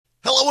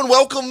Hello and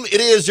welcome. It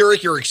is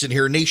Eric Erickson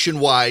here,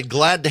 nationwide.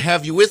 Glad to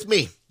have you with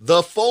me.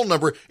 The phone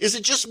number, is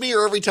it just me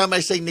or every time I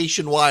say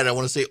nationwide, I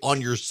want to say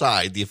on your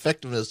side, the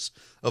effectiveness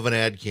of an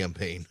ad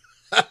campaign?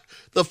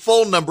 The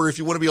phone number, if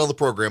you want to be on the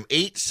program,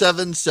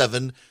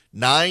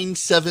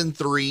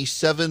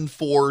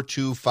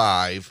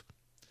 877-973-7425.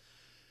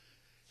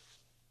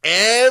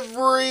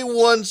 Every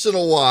once in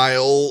a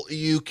while,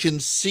 you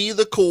can see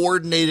the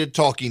coordinated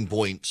talking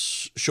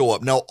points show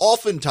up. Now,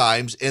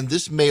 oftentimes, and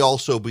this may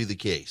also be the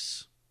case,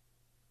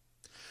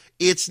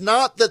 it's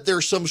not that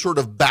there's some sort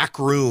of back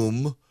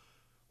room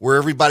where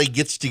everybody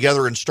gets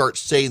together and starts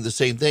saying the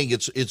same thing.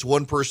 It's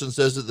one person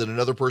says it, then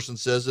another person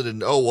says it,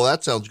 and oh, well,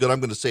 that sounds good,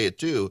 I'm going to say it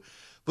too.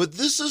 But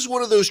this is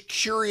one of those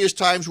curious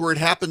times where it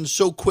happens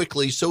so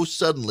quickly, so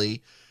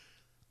suddenly.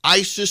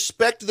 I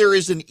suspect there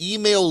is an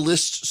email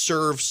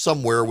listserv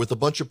somewhere with a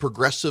bunch of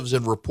progressives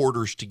and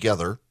reporters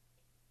together,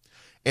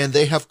 and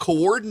they have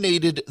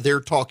coordinated their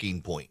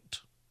talking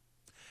point,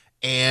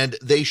 and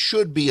they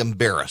should be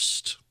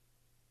embarrassed.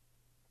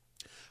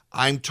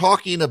 I'm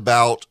talking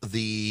about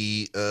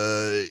the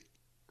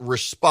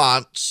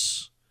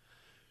response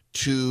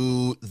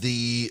to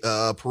the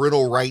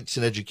parental rights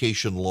and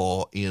education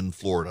law in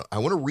Florida. I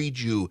want to read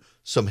you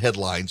some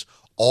headlines.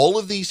 All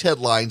of these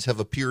headlines have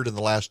appeared in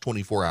the last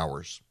 24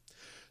 hours.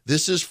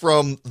 This is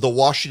from the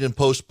Washington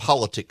Post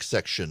politics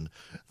section.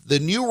 The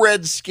new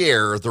Red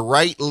Scare, the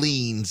right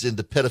leans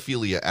into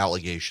pedophilia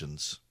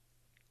allegations.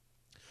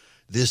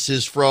 This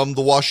is from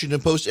the Washington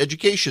Post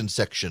education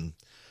section.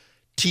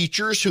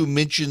 Teachers who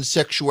mention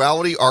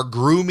sexuality are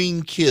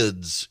grooming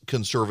kids,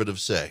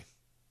 conservatives say.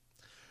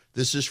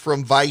 This is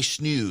from Vice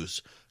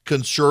News.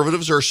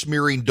 Conservatives are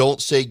smearing Don't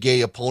Say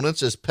Gay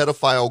opponents as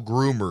pedophile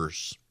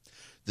groomers.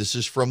 This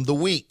is from The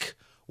Week.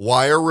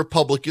 Why are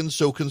Republicans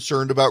so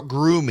concerned about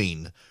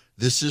grooming?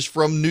 This is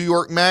from New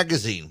York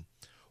Magazine.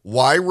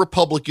 Why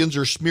Republicans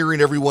are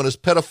smearing everyone as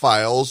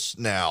pedophiles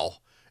now.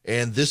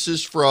 And this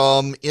is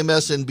from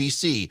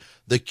MSNBC.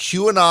 The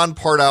QAnon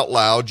part out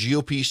loud,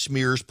 GOP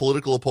smears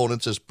political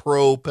opponents as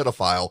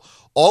pro-pedophile.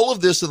 All of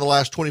this in the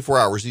last 24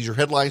 hours. These are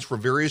headlines from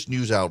various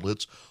news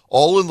outlets,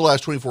 all in the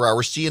last 24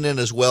 hours. CNN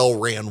as well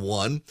ran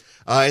one.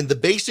 And the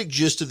basic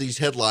gist of these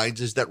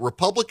headlines is that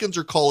Republicans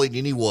are calling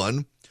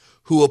anyone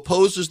who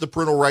opposes the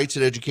Parental Rights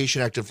and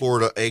Education Act in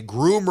Florida a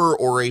groomer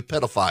or a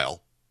pedophile.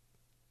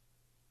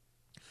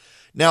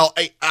 Now,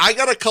 I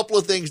got a couple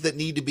of things that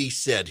need to be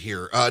said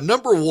here.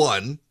 Number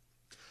one,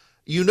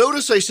 you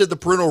notice I said the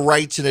Parental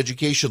Rights and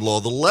Education law.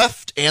 The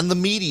left and the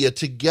media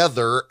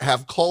together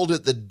have called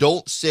it the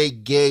Don't Say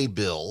Gay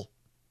bill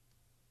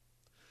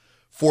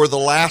for the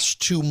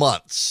last 2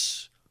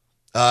 months.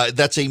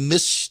 That's a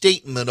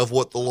misstatement of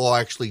what the law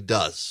actually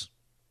does.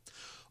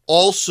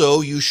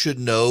 Also, you should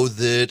know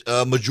that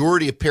a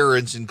majority of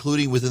parents,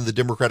 including within the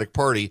Democratic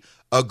Party,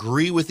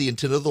 agree with the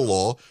intent of the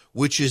law,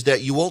 which is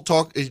that you won't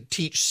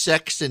teach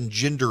sex and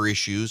gender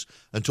issues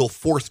until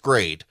 4th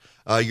grade.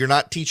 You're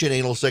not teaching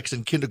anal sex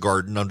in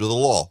kindergarten under the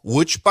law,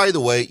 which, by the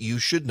way, you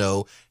should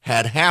know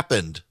had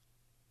happened.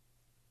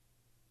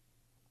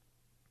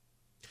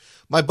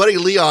 My buddy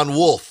Leon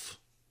Wolf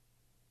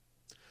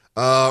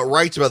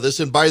writes about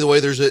this, and by the way,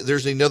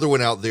 there's another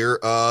one out there.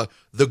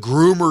 The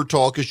groomer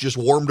talk is just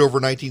warmed over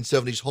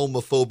 1970s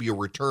homophobia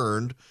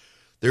returned.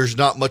 There's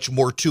not much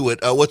more to it.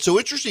 What's so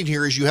interesting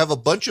here is you have a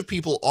bunch of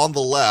people on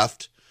the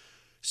left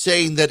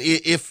saying that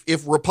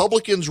if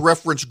Republicans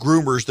reference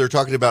groomers, they're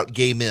talking about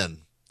gay men.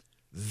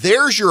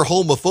 There's your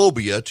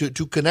homophobia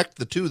to connect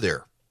the two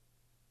there.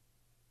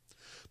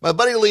 My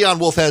buddy Leon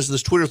Wolf has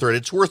this Twitter thread.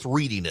 It's worth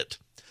reading it.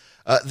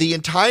 The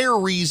entire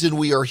reason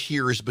we are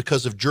here is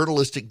because of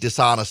journalistic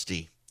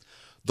dishonesty.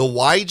 The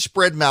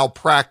widespread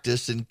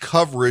malpractice and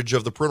coverage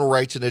of the parental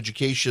rights and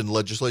education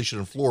legislation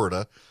in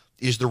Florida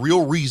is the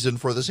real reason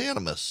for this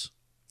animus.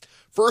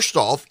 First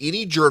off,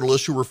 any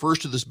journalist who refers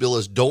to this bill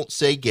as Don't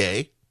Say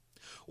Gay,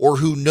 or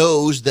who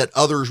knows that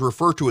others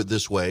refer to it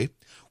this way,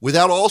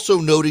 without also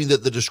noting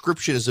that the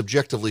description is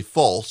objectively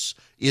false,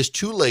 is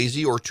too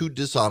lazy or too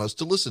dishonest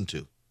to listen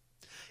to.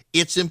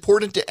 It's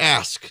important to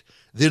ask,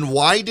 then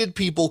why did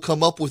people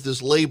come up with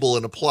this label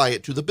and apply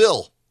it to the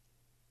bill?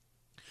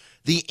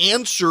 The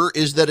answer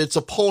is that its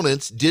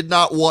opponents did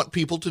not want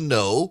people to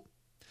know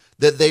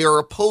that they are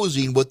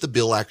opposing what the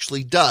bill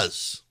actually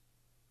does.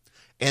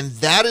 And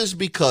that is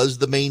because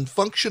the main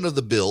function of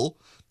the bill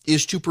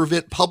is to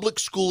prevent public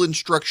school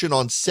instruction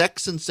on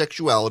sex and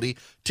sexuality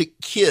to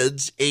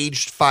kids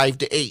aged 5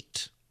 to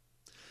 8.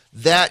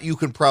 That, you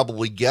can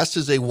probably guess,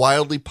 is a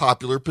wildly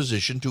popular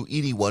position to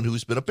anyone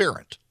who's been a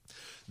parent.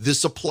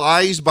 This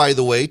applies, by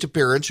the way, to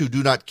parents who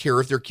do not care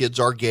if their kids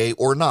are gay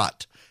or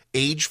not.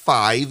 Age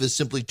 5 is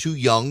simply too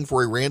young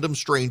for a random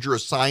stranger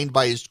assigned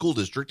by a school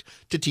district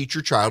to teach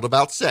your child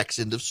about sex.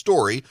 End of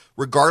story,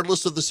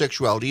 regardless of the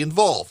sexuality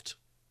involved.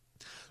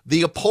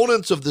 The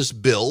opponents of this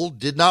bill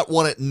did not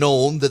want it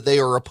known that they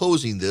are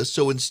opposing this,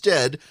 so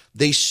instead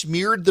they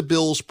smeared the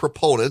bill's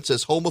proponents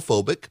as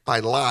homophobic by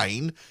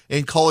lying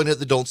and calling it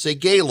the Don't Say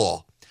Gay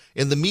law,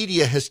 and the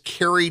media has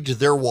carried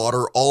their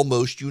water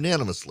almost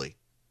unanimously.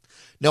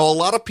 Now, a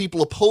lot of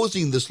people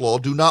opposing this law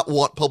do not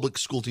want public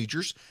school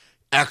teachers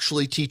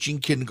actually teaching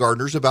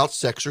kindergartners about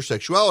sex or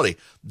sexuality.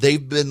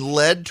 They've been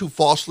led to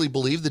falsely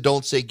believe the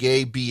Don't Say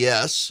Gay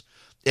BS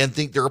and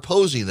think they're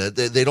opposing it.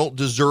 They don't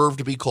deserve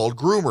to be called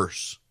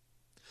groomers.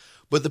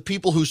 But the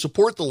people who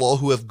support the law,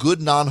 who have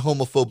good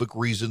non-homophobic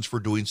reasons for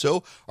doing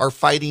so, are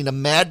fighting a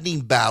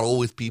maddening battle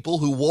with people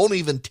who won't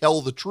even tell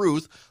the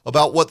truth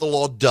about what the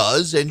law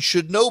does and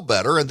should know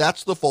better, and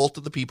that's the fault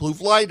of the people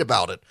who've lied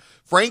about it.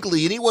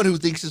 Frankly, anyone who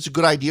thinks it's a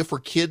good idea for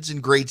kids in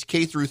grades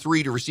K through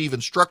 3 to receive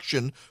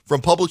instruction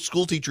from public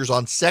school teachers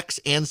on sex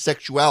and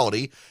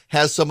sexuality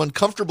has some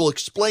uncomfortable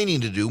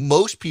explaining to do.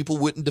 Most people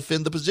wouldn't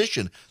defend the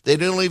position. They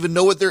don't even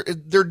know what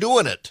they're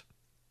doing it.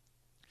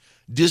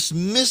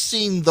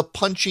 Dismissing the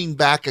punching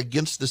back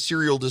against the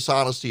serial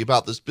dishonesty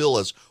about this bill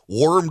as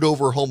warmed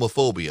over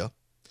homophobia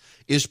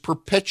is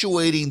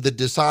perpetuating the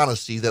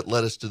dishonesty that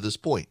led us to this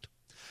point.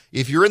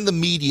 If you're in the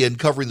media and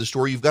covering the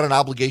story, you've got an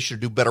obligation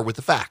to do better with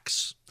the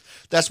facts.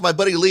 That's my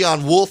buddy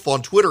Leon Wolf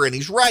on Twitter, and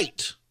he's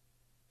right.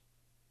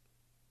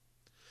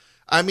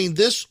 I mean,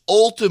 this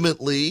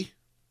ultimately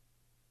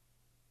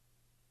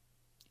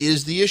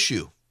is the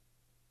issue.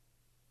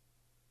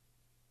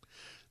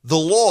 The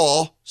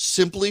law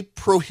simply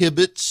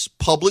prohibits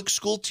public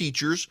school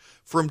teachers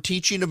from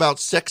teaching about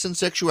sex and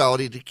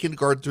sexuality to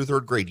kindergarten through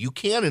third grade. You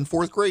can in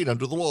fourth grade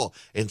under the law,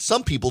 and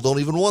some people don't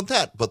even want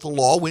that, but the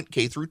law went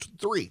K through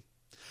 3.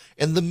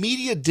 And the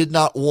media did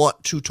not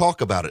want to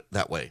talk about it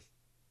that way.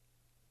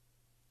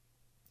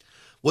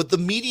 What the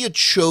media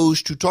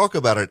chose to talk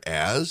about it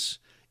as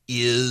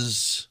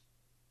is,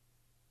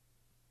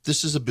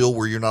 this is a bill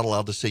where you're not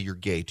allowed to say you're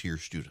gay to your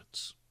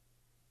students.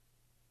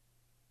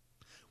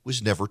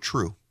 Was never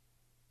true.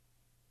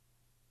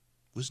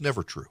 Was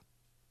never true.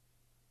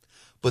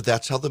 But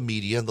that's how the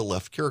media and the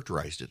left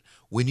characterized it.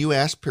 When you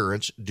ask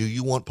parents, do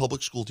you want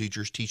public school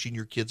teachers teaching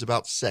your kids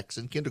about sex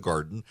in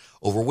kindergarten?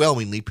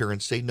 Overwhelmingly,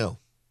 parents say no.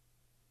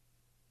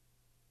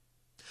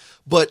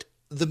 But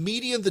the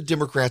media and the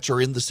Democrats are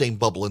in the same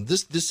bubble, and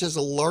this has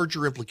a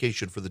larger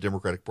implication for the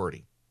Democratic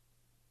Party.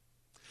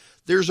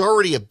 There's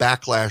already a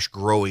backlash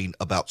growing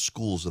about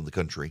schools in the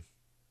country.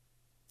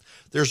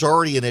 There's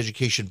already an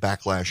education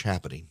backlash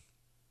happening.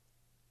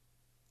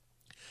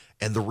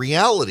 And the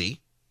reality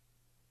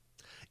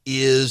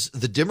is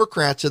the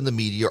Democrats and the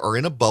media are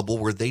in a bubble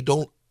where they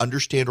don't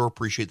understand or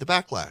appreciate the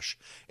backlash.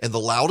 And the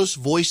loudest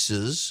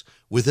voices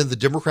within the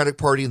Democratic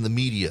Party and the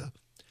media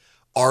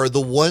are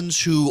the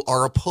ones who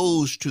are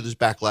opposed to this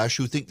backlash,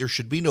 who think there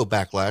should be no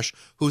backlash,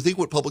 who think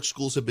what public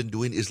schools have been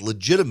doing is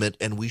legitimate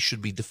and we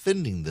should be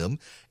defending them.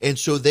 And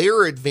so they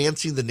are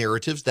advancing the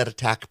narratives that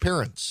attack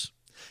parents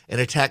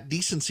and attack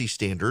decency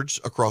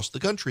standards across the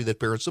country that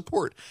parents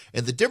support.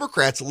 And the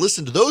Democrats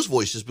listen to those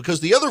voices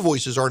because the other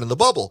voices aren't in the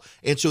bubble.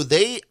 And so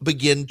they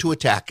begin to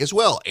attack as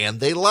well.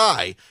 And they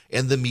lie.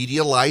 And the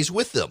media lies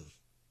with them.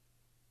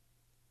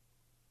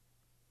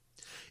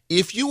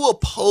 If you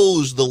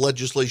oppose the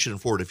legislation in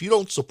Florida, if you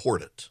don't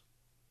support it,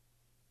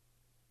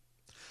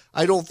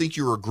 I don't think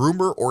you're a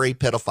groomer or a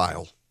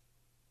pedophile.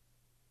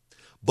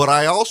 But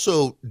I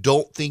also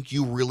don't think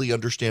you really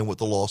understand what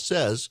the law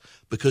says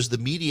because the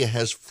media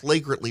has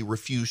flagrantly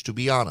refused to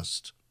be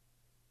honest.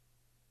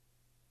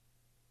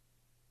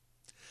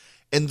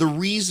 And the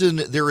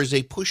reason there is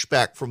a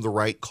pushback from the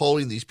right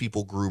calling these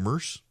people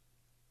groomers,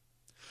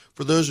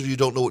 for those of you who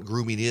don't know what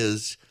grooming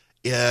is,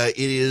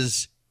 it's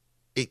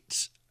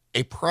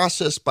a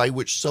process by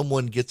which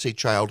someone gets a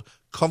child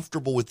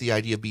comfortable with the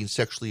idea of being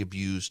sexually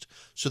abused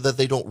so that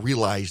they don't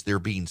realize they're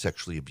being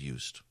sexually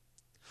abused,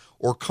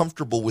 or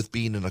comfortable with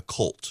being in a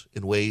cult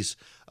in ways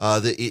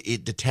that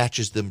it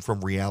detaches them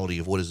from reality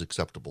of what is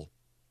acceptable.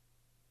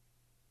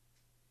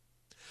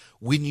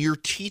 When you're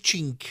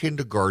teaching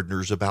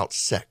kindergartners about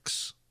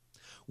sex,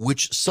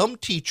 which some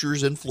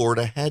teachers in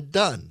Florida had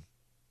done,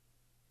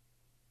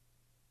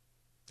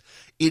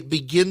 it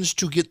begins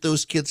to get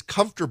those kids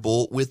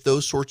comfortable with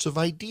those sorts of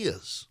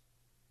ideas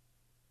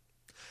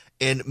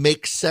and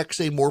make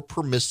sex a more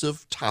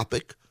permissive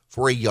topic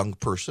for a young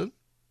person,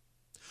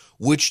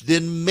 which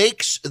then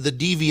makes the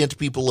deviant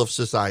people of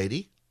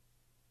society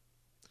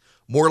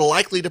more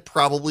likely to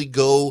probably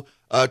go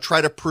try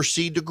to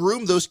proceed to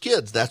groom those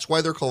kids. That's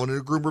why they're calling it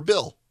a groomer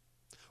bill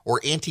or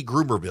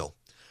anti-groomer bill.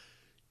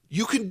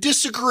 You can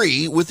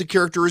disagree with the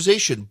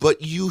characterization,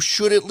 but you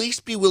should at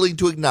least be willing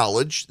to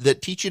acknowledge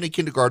that teaching a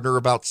kindergartner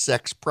about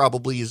sex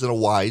probably isn't a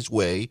wise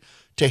way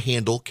to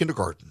handle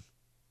kindergarten.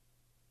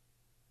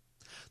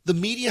 The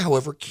media,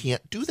 however,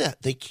 can't do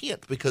that. They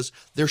can't because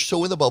they're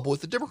so in the bubble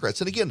with the Democrats.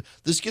 And again,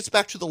 this gets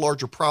back to the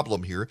larger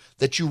problem here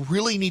that you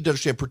really need to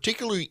understand,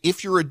 particularly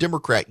if you're a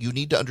Democrat, you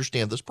need to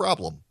understand this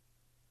problem.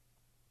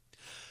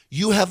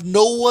 You have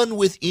no one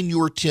within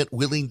your tent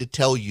willing to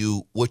tell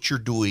you what you're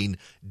doing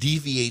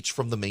deviates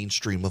from the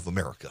mainstream of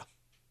America.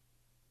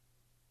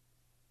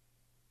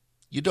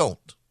 You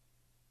don't.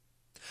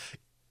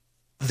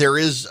 There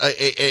is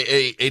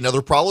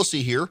another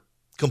policy here,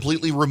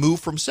 completely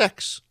removed from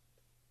sex.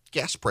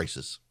 Gas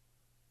prices.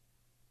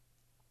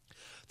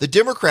 The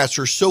Democrats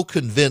are so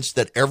convinced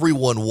that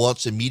everyone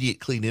wants immediate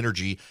clean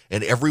energy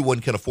and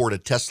everyone can afford a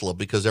Tesla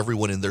because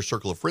everyone in their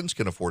circle of friends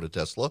can afford a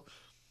Tesla.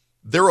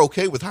 They're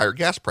okay with higher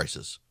gas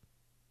prices.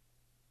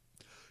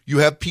 You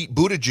have Pete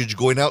Buttigieg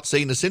going out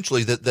saying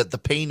essentially that the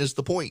pain is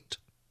the point.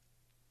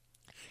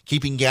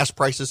 Keeping gas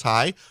prices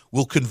high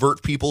will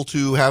convert people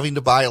to having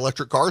to buy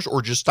electric cars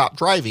or just stop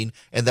driving,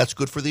 and that's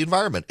good for the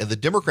environment. And the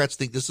Democrats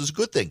think this is a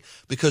good thing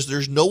because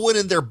there's no one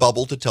in their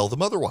bubble to tell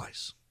them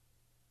otherwise.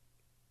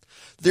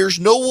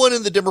 There's no one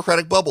in the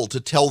Democratic bubble to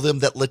tell them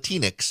that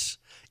Latinx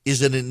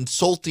is an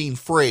insulting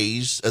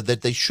phrase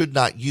that they should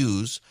not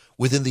use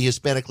within the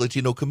Hispanic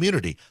Latino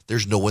community.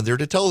 There's no one there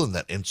to tell them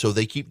that, and so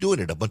they keep doing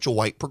it. A bunch of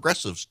white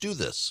progressives do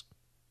this.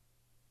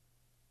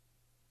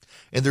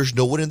 And there's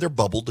no one in their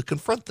bubble to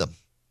confront them.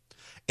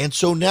 And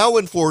so now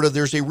in Florida,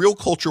 there's a real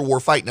culture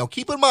war fight. Now,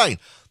 keep in mind,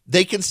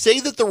 they can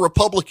say that the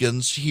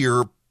Republicans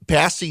here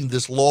passing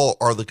this law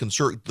are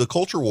the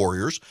culture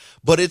warriors,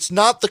 but it's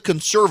not the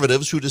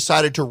conservatives who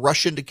decided to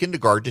rush into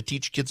kindergarten to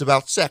teach kids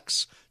about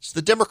sex. It's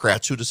the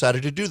Democrats who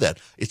decided to do that.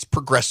 It's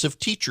progressive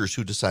teachers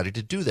who decided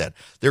to do that.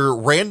 There are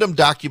random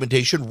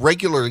documentation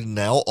regularly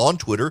now on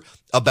Twitter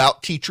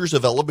about teachers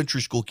of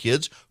elementary school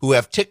kids who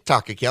have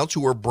TikTok accounts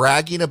who are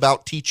bragging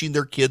about teaching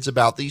their kids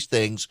about these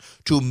things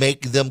to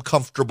make them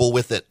comfortable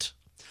with it.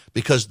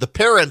 Because the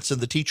parents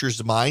and the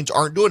teachers' minds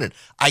aren't doing it.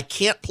 I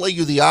can't play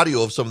you the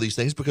audio of some of these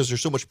things because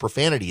there's so much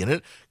profanity in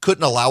it.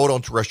 Couldn't allow it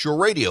on terrestrial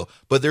radio.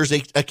 But there's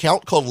an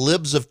account called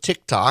Libs of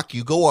TikTok.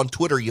 You go on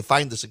Twitter, you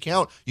find this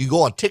account. You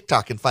go on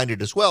TikTok and find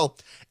it as well.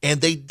 And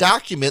they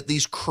document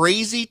these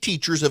crazy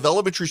teachers of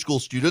elementary school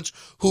students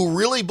who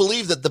really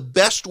believe that the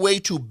best way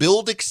to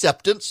build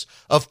acceptance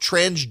of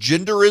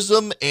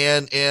transgenderism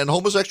and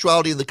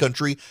homosexuality in the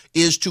country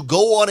is to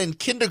go on in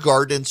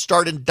kindergarten and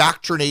start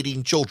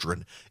indoctrinating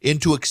children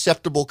into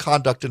acceptable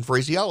conduct and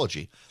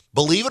phraseology.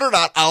 Believe it or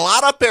not, a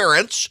lot of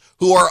parents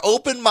who are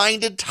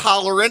open-minded,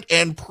 tolerant,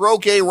 and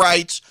pro-gay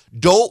rights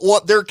don't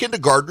want their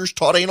kindergartners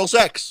taught anal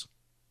sex.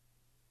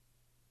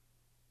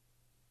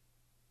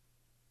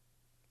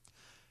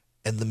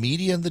 And the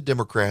media and the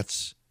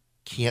Democrats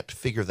can't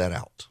figure that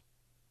out.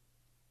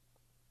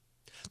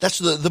 That's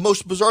the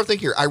most bizarre thing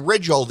here. I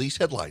read you all these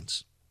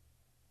headlines.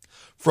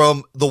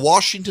 From the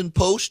Washington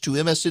Post to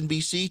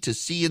MSNBC to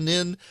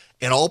CNN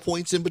and all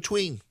points in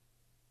between.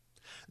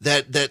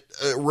 That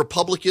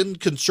Republican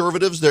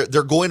conservatives,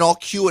 they're going all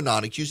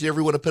QAnon, accusing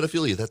everyone of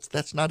pedophilia.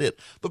 That's not it.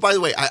 But by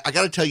the way, I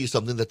got to tell you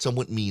something that's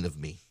somewhat mean of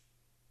me.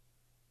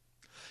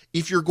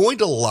 If you're going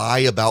to lie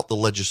about the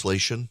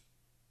legislation,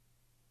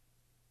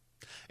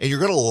 and you're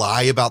going to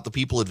lie about the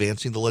people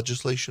advancing the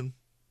legislation,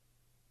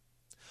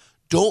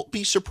 don't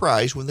be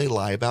surprised when they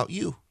lie about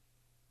you.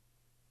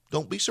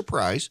 Don't be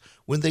surprised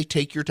when they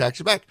take your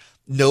taxes back.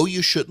 No,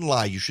 you shouldn't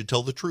lie. You should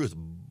tell the truth.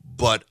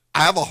 But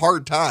I have a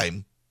hard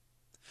time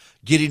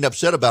getting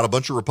upset about a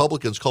bunch of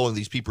Republicans calling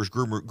these people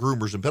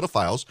groomers and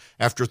pedophiles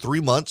after 3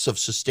 months of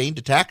sustained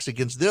attacks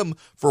against them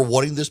for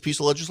wanting this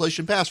piece of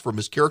legislation passed, for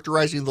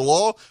mischaracterizing the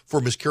law, for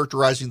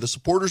mischaracterizing the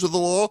supporters of the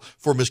law,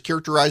 for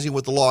mischaracterizing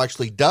what the law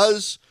actually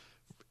does.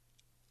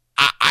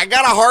 I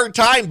got a hard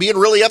time being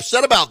really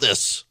upset about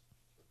this.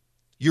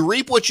 You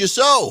reap what you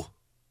sow.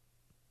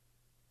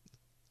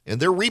 And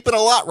they're reaping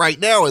a lot right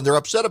now, and they're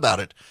upset about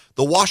it.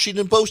 The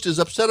Washington Post is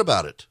upset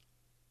about it.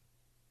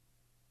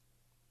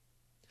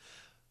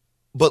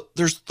 But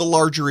there's the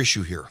larger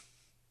issue here.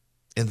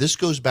 And this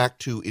goes back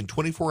to, in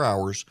 24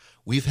 hours,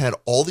 we've had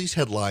all these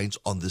headlines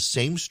on the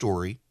same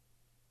story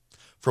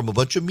from a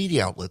bunch of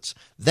media outlets.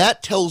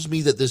 That tells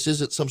me that this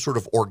isn't some sort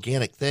of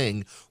organic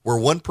thing where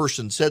one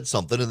person said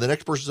something and the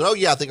next person said, oh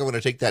yeah, I think I'm going to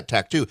take that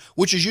tack too,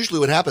 which is usually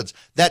what happens.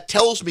 That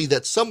tells me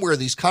that somewhere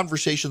these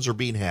conversations are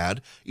being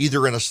had,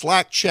 either in a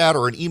Slack chat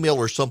or an email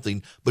or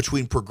something,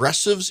 between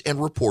progressives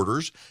and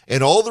reporters,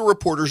 and all the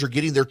reporters are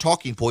getting their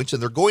talking points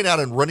and they're going out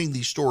and running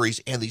these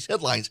stories and these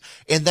headlines.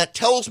 And that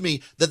tells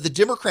me that the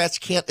Democrats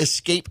can't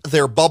escape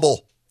their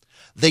bubble.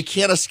 They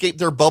can't escape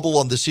their bubble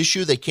on this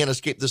issue. They can't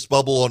escape this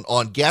bubble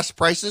on gas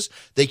prices.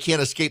 They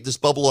can't escape this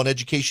bubble on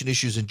education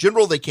issues in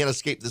general. They can't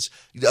escape this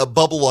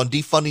bubble on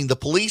defunding the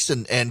police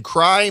and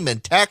crime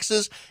and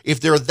taxes.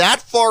 If they're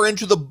that far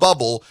into the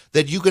bubble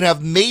that you can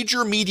have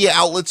major media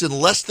outlets in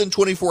less than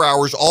 24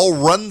 hours all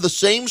run the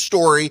same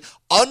story,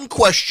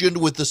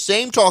 unquestioned, with the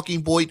same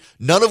talking point,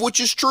 none of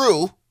which is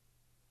true,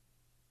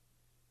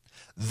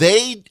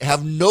 they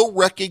have no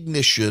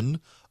recognition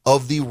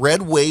of the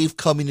red wave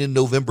coming in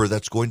November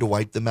that's going to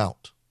wipe them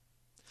out.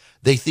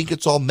 They think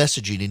it's all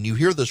messaging, and you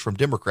hear this from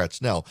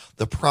Democrats now.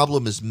 The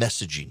problem is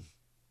messaging.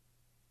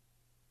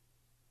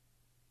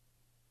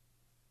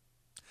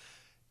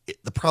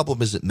 The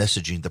problem isn't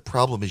messaging. The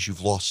problem is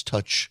you've lost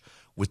touch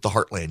with the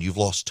heartland. You've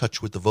lost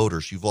touch with the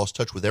voters. You've lost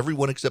touch with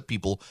everyone except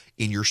people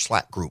in your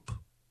Slack group.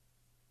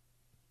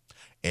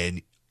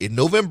 And in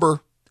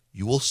November,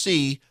 you will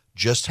see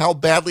just how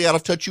badly out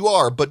of touch you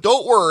are. But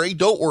don't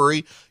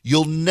worry.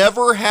 You'll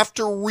never have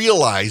to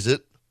realize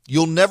it.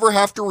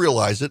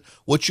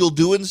 What you'll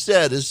do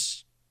instead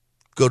is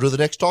go to the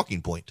next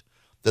talking point.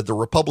 that the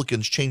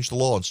Republicans changed the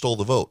law and stole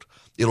the vote.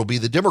 It'll be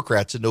the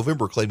Democrats in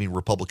November claiming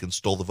Republicans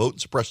stole the vote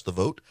and suppressed the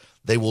vote.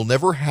 They will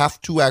never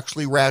have to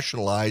actually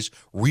rationalize,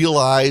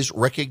 realize,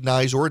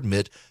 recognize, or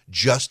admit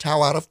just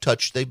how out of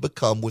touch they've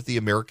become with the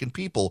American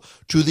people,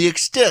 to the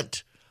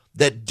extent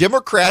that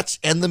Democrats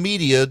and the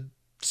media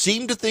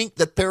seem to think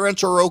that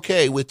parents are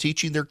okay with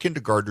teaching their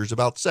kindergartners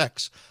about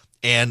sex.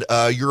 And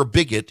you're a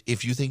bigot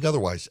if you think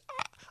otherwise.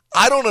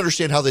 I don't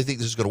understand how they think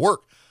this is going to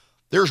work.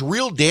 There's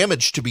real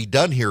damage to be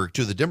done here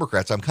to the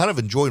Democrats. I'm kind of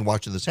enjoying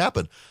watching this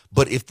happen.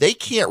 But if they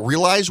can't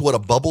realize what a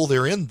bubble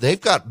they're in, they've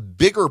got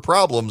bigger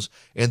problems,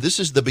 and this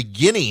is the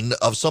beginning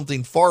of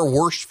something far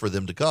worse for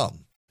them to come.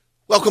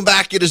 Welcome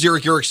back. It is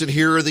Eric Erickson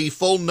here. The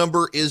phone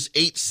number is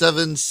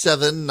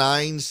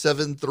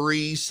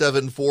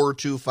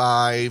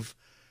 877-973-7425.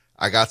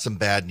 I got some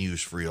bad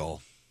news for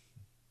y'all.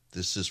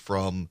 This is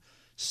from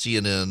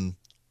CNN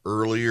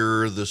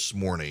earlier this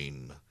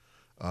morning.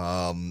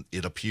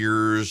 It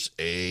appears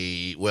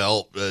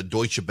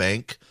Deutsche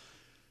Bank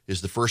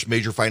is the first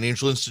major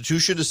financial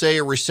institution to say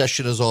a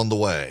recession is on the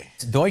way.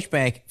 Deutsche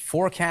Bank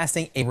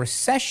forecasting a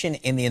recession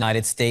in the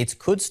United States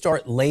could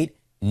start late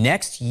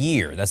next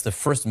year. That's the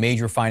first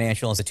major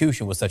financial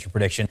institution with such a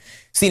prediction.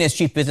 CNN's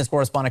chief business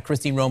correspondent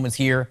Christine Roman's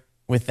here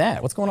with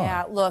that. What's going on?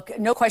 Yeah, look,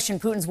 no question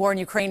Putin's war in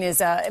Ukraine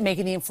is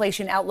making the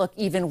inflation outlook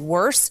even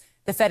worse.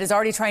 The Fed is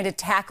already trying to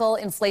tackle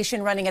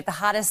inflation running at the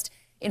hottest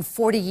in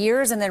 40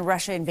 years, and then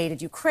Russia invaded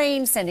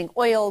Ukraine, sending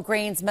oil,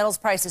 grains, metals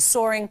prices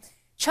soaring.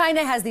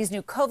 China has these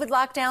new COVID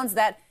lockdowns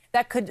that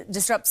could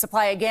disrupt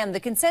supply again. The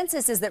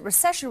consensus is that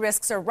recession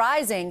risks are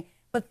rising,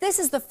 but this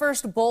is the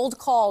first bold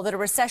call that a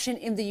recession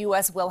in the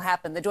U.S. will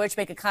happen. The Deutsche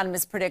Bank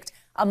economists predict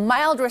a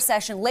mild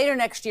recession later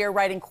next year,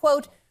 writing,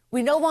 quote,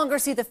 "We no longer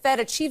see the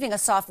Fed achieving a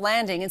soft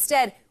landing.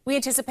 Instead, we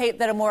anticipate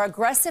that a more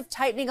aggressive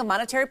tightening of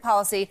monetary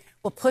policy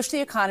will push the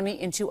economy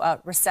into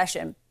a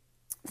recession."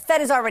 The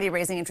Fed is already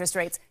raising interest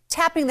rates,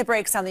 tapping the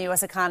brakes on the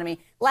U.S. economy.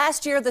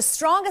 Last year, the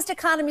strongest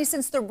economy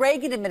since the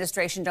Reagan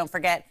administration, don't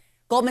forget.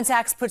 Goldman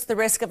Sachs puts the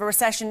risk of a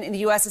recession in the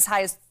U.S. as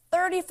high as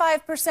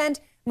 35%.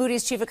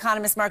 Moody's chief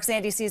economist Mark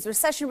Zandi sees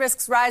recession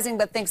risks rising,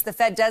 but thinks the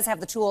Fed does have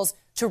the tools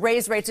to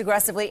raise rates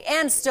aggressively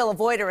and still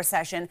avoid a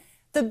recession.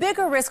 The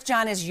bigger risk,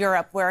 John, is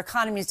Europe, where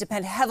economies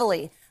depend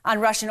heavily on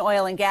Russian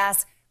oil and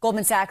gas.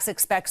 Goldman Sachs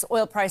expects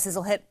oil prices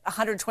will hit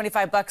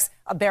 $125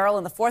 a barrel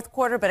in the fourth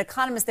quarter, but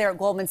economists there at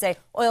Goldman say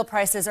oil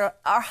prices are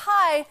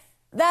high,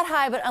 that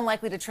high, but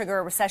unlikely to trigger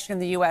a recession in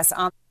the U.S.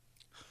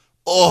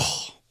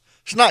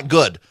 It's not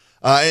good.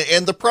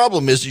 And the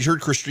problem is, you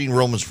heard Christine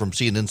Romans from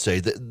CNN say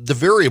that the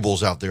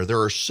variables out there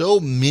are so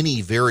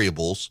many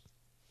variables,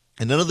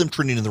 and none of them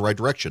trending in the right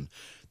direction.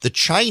 The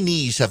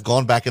Chinese have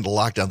gone back into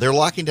lockdown. They're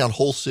locking down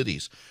whole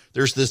cities.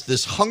 There's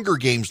this Hunger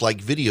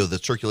Games-like video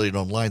that's circulated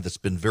online that's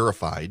been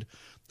verified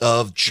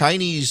of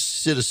Chinese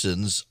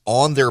citizens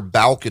on their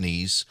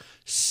balconies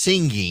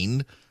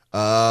singing,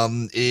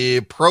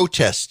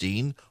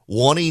 protesting,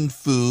 wanting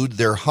food.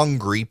 They're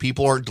hungry.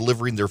 People aren't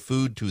delivering their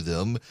food to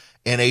them.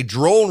 And a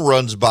drone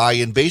runs by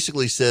and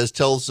basically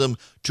tells them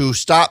to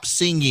stop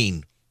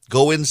singing,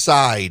 go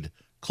inside,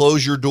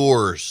 close your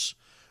doors.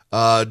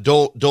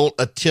 Don't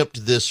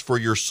attempt this for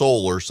your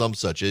soul or some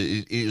such.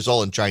 It is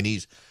all in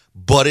Chinese.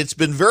 But it's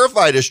been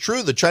verified as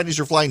true. The Chinese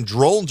are flying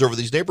drones over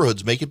these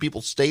neighborhoods, making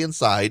people stay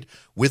inside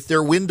with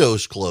their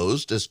windows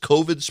closed as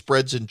COVID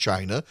spreads in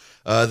China.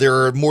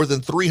 There are more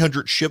than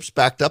 300 ships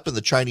backed up in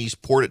the Chinese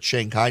port at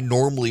Shanghai,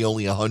 normally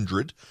only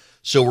 100.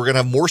 So we're going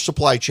to have more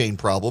supply chain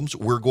problems.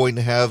 We're going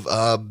to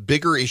have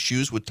bigger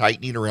issues with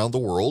tightening around the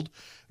world.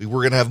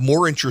 We're going to have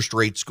more interest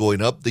rates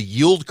going up. The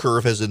yield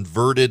curve has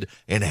inverted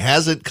and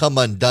hasn't come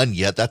undone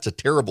yet. That's a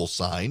terrible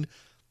sign.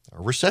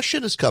 A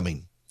recession is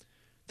coming.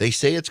 They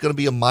say it's going to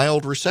be a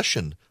mild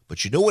recession,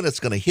 but you know when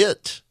it's going to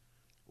hit?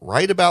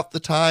 Right about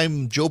the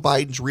time Joe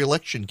Biden's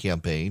reelection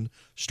campaign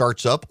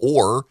starts up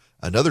or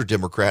another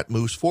Democrat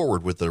moves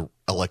forward with the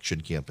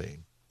election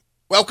campaign.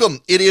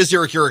 Welcome. It is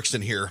Eric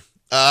Erickson here.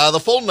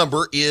 The phone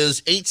number is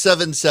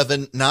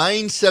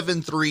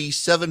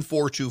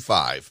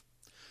 877-973-7425.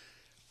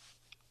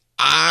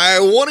 I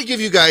want to give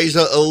you guys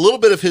a little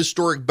bit of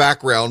historic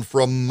background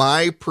from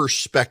my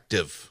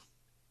perspective.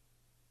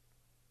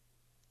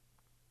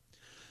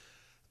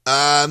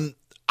 I've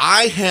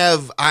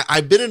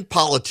been in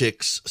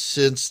politics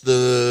since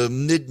the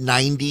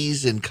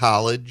mid-90s in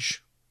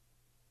college.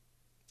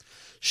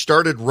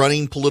 Started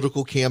running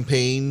political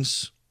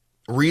campaigns.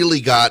 Really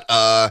got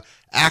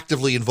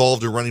actively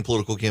involved in running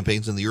political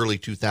campaigns in the early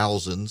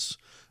 2000s,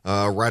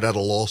 right out of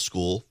law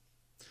school.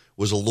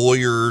 Was a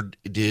lawyer,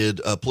 did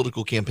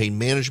political campaign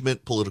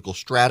management, political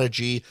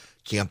strategy,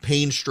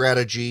 campaign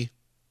strategy.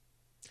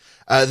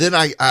 Then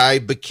I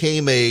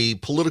became a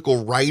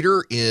political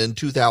writer in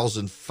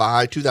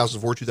 2004,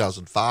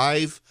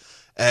 2005.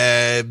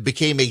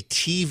 Became a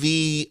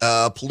TV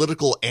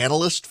political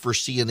analyst for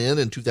CNN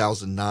in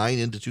 2009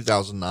 into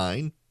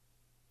 2009.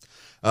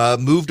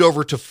 Moved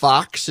over to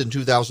Fox in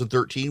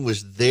 2013,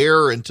 was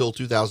there until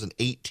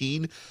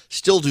 2018.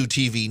 Still do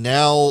TV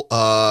now.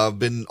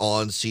 Been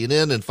on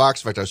CNN and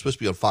Fox. In fact, I was supposed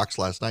to be on Fox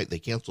last night. They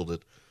canceled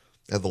it.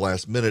 at the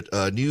last minute.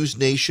 News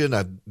Nation,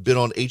 I've been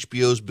on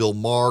HBO's Bill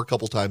Maher a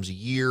couple times a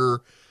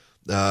year.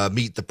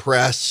 Meet the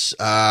Press.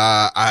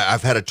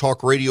 I've had a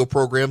talk radio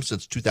program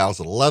since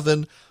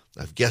 2011.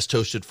 I've guest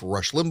hosted for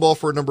Rush Limbaugh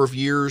for a number of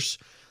years.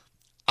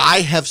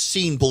 I have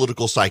seen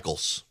political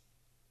cycles.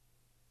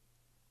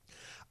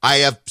 I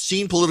have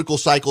seen political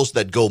cycles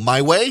that go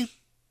my way.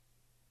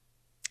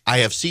 I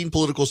have seen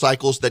political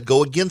cycles that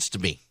go against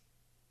me.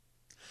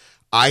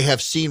 I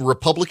have seen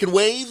Republican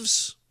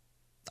waves.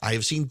 I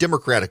have seen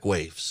Democratic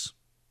waves.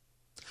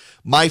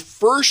 My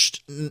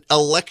first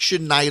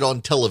election night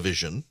on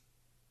television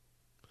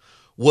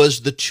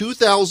was the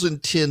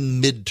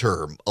 2010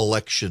 midterm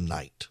election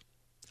night.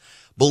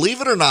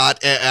 Believe it or not,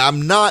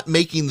 I'm not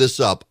making this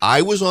up.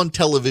 I was on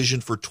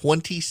television for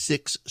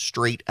 26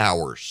 straight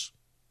hours.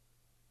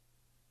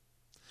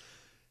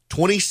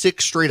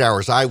 26 straight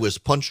hours. I was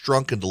punch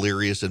drunk and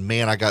delirious, and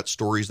man, I got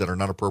stories that are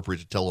not appropriate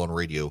to tell on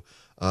radio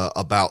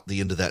about the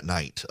end of that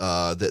night,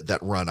 that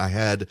run. I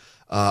had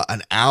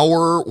an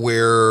hour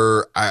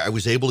where I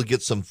was able to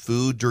get some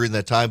food during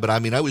that time, but I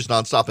mean, I was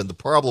nonstop. And the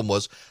problem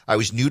was I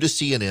was new to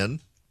CNN,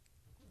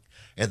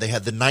 and they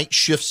had the night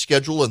shift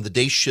schedule and the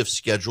day shift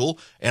schedule.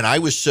 And I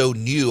was so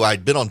new.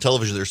 I'd been on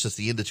television there since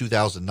the end of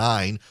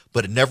 2009,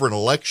 but never an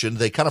election.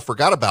 They kind of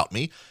forgot about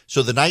me.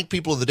 So the night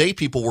people and the day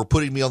people were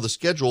putting me on the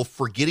schedule,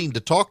 forgetting to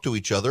talk to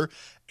each other.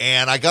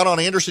 And I got on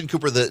Anderson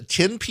Cooper the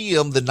 10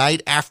 p.m. the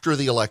night after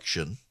the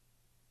election.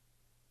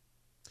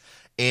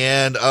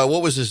 And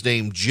what was his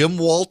name? Jim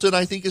Walton,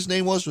 I think his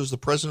name was the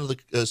president of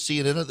the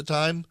CNN at the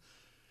time.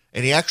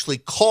 And he actually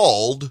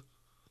called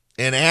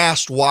and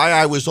asked why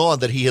I was on,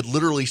 that he had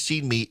literally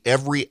seen me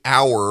every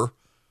hour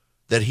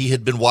that he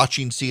had been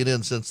watching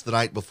CNN since the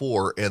night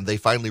before, and they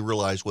finally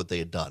realized what they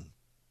had done.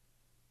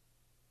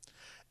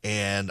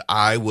 And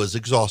I was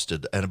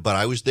exhausted, but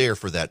I was there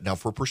for that. Now,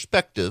 for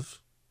perspective,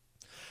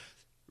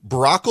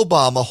 Barack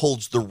Obama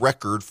holds the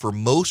record for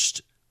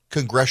most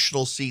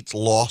congressional seats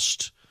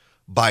lost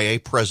by a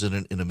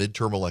president in a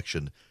midterm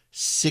election,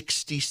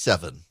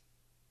 67.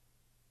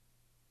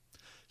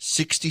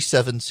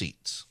 67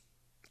 seats.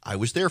 I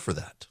was there for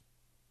that.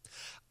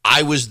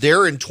 I was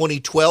there in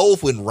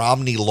 2012 when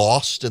Romney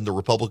lost and the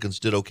Republicans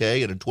did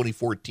okay. And in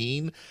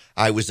 2014,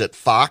 I was at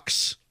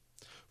Fox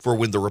for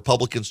when the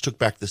Republicans took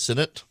back the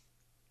Senate.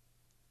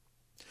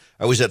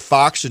 I was at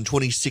Fox in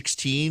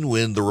 2016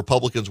 when the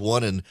Republicans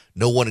won and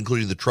no one,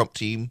 including the Trump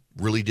team,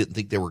 really didn't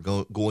think they were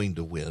going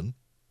to win.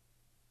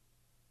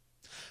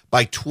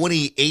 By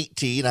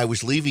 2018, I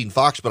was leaving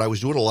Fox, but I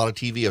was doing a lot of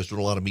TV. I was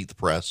doing a lot of Meet the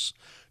Press,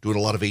 doing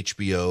a lot of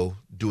HBO,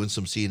 doing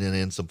some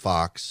CNN and some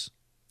Fox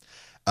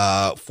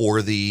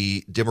for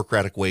the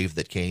Democratic wave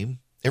that came.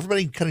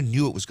 Everybody kind of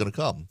knew it was going to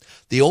come.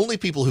 The only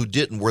people who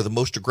didn't were the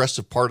most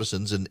aggressive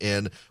partisans.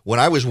 And when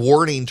I was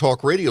warning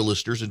talk radio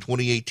listeners in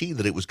 2018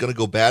 that it was going to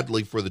go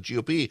badly for the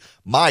GOP,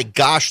 my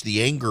gosh,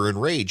 the anger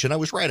and rage. And I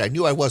was right. I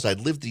knew I was. I'd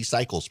lived these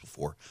cycles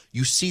before.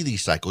 You see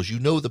these cycles. You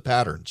know the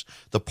patterns.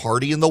 The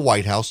party in the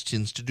White House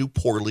tends to do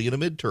poorly in a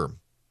midterm.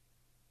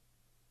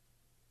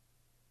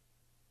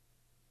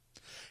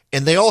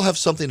 And they all have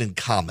something in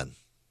common.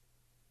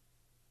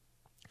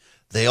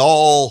 They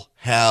all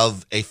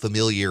have a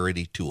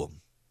familiarity to them.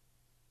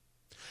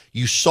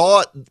 You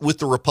saw it with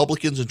the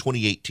Republicans in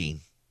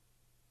 2018.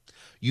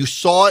 You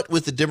saw it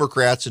with the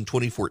Democrats in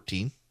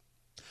 2014.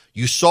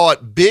 You saw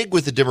it big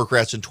with the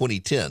Democrats in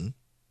 2010.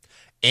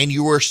 And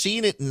you are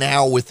seeing it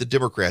now with the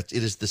Democrats.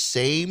 It is the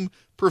same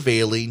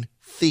prevailing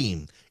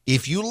theme.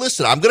 If you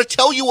listen, I'm going to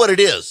tell you what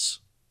it is.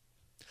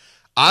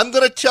 I'm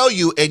going to tell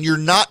you, and you're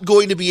not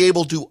going to be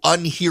able to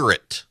unhear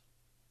it.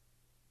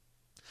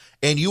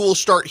 And you will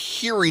start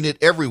hearing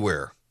it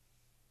everywhere.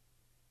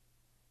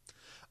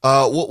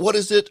 What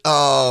is it?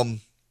 When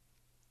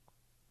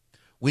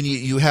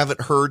you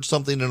haven't heard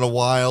something in a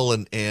while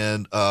and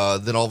then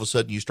all of a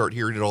sudden you start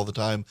hearing it all the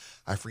time.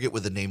 I forget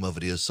what the name of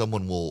it is.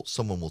 Someone will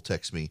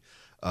text me.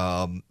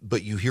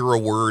 But you hear a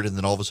word and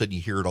then all of a sudden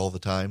you hear it all the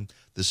time.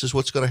 This is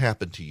what's going to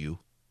happen to you.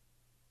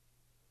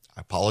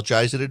 I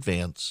apologize in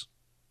advance.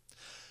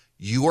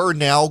 You are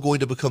now going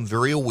to become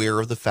very aware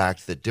of the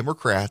fact that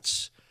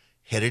Democrats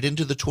headed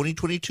into the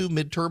 2022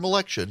 midterm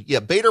election. Yeah,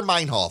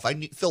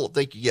 Bader-Meinhof. Philip,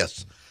 thank you.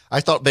 Yes. I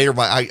thought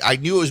I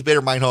knew it was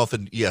Bader-Meinhof,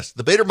 and yes,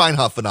 the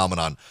Bader-Meinhof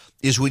phenomenon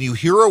is when you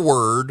hear a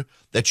word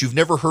that you've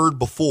never heard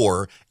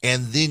before,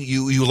 and then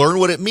you learn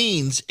what it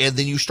means, and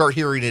then you start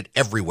hearing it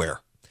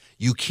everywhere.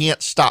 You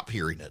can't stop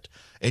hearing it.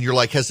 And you're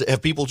like,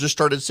 have people just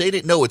started saying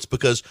it? No, it's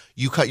because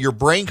your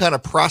brain kind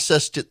of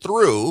processed it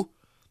through.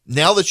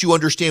 Now that you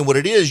understand what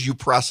it is, you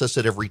process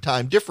it every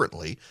time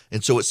differently,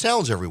 and so it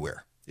sounds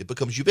everywhere. It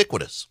becomes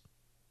ubiquitous.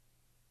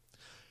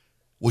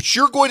 What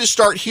you're going to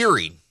start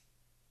hearing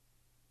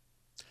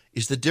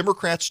is the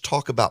Democrats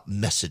talk about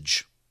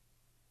message.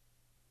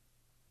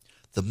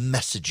 The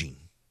messaging.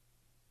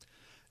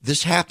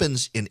 This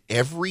happens in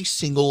every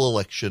single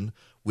election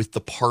with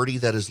the party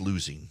that is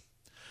losing.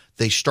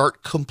 They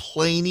start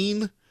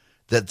complaining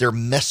that their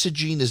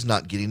messaging is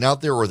not getting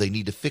out there, or they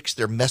need to fix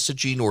their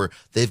messaging, or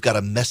they've got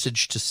a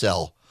message to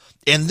sell.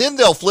 And then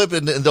they'll flip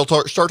and they'll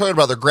start talking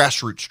about their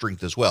grassroots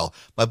strength as well.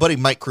 My buddy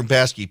Mike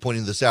Krimpaski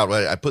pointing this out.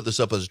 I put this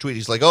up as a tweet.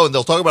 He's like, oh, and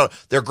they'll talk about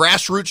their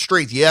grassroots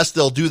strength. Yes,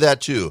 they'll do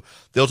that too.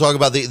 They'll talk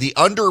about the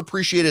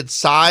underappreciated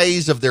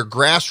size of their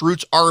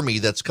grassroots army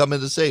that's coming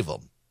to save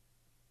them.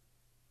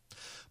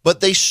 But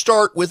they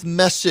start with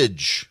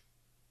message.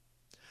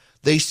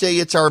 They say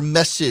it's our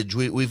message.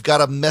 We've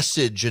got a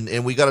message,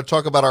 and we got to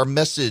talk about our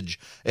message.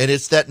 And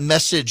it's that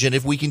message. And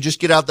if we can just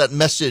get out that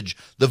message,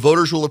 the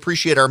voters will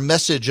appreciate our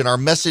message. And our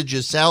message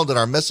is sound, and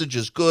our message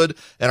is good.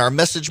 And our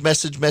message.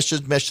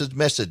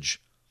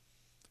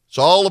 It's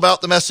all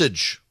about the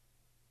message.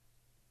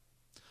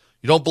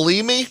 You don't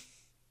believe me?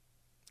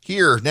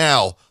 Here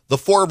now, the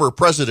former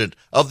president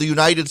of the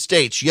United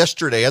States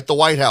yesterday at the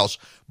White House,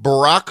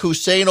 Barack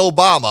Hussein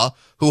Obama,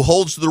 who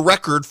holds the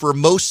record for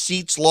most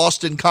seats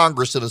lost in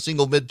Congress in a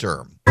single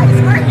midterm.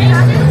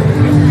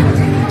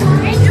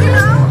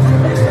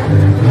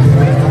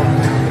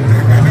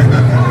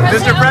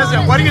 Mr.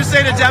 President, what do you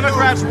say to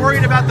Democrats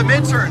worried about the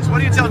midterms? What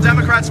do you tell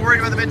Democrats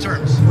worried about the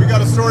midterms? We got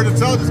a story to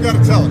tell, just got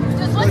to tell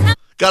it.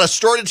 Got a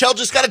story to tell,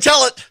 just got to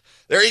tell it.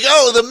 There you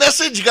go, the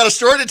message. You got a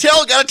story to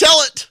tell, got to tell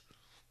it.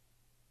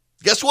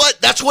 Guess what?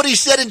 That's what he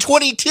said in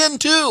 2010,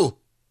 too.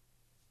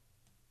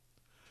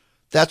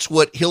 That's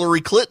what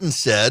Hillary Clinton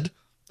said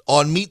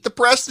on Meet the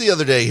Press the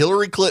other day.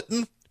 Hillary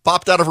Clinton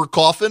popped out of her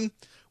coffin,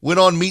 went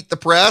on Meet the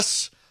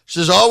Press,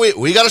 says, oh,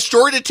 we got a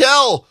story to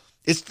tell.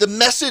 It's the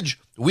message.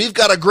 We've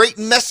got a great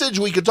message.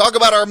 We can talk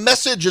about our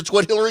message. It's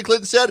what Hillary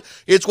Clinton said.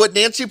 It's what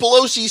Nancy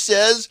Pelosi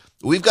says.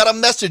 We've got a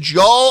message.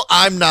 Y'all,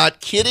 I'm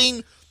not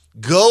kidding.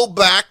 Go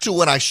back to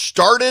when I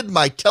started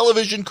my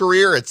television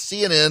career at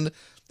CNN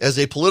as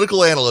a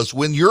political analyst.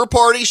 When your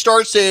party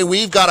starts saying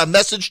we've got a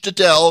message to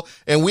tell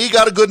and we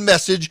got a good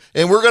message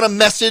and we're going to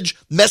message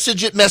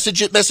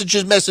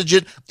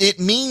it, it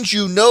means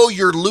you know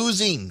you're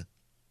losing.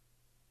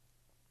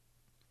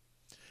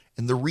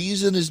 And the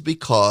reason is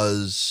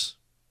because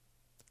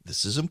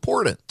this is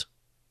important.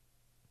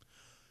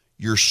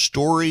 Your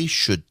story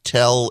should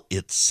tell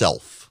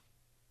itself.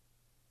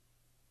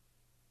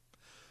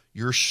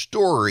 Your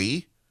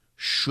story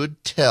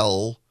should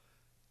tell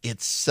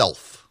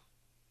itself.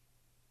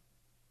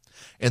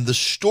 And the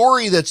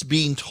story that's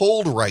being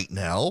told right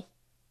now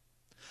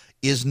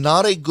is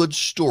not a good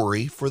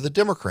story for the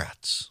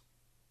Democrats.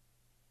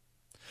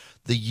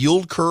 The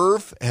yield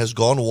curve has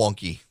gone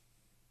wonky.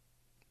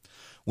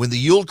 When the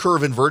yield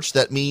curve inverts,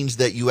 that means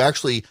that you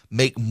actually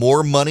make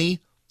more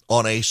money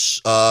on a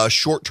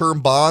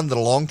short-term bond than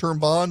a long-term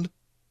bond.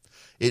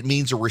 It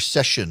means a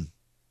recession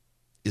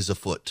is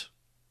afoot.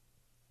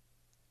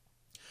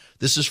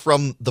 This is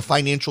from the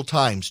Financial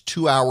Times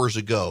 2 hours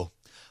ago.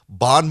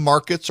 Bond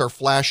markets are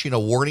flashing a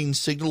warning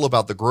signal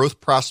about the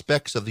growth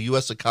prospects of the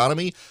U.S.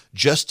 economy,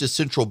 just as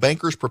central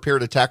bankers prepare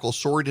to tackle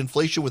soaring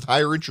inflation with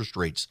higher interest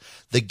rates.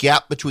 The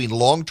gap between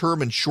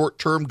long-term and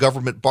short-term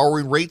government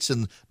borrowing rates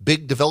in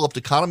big developed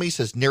economies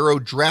has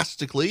narrowed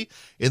drastically.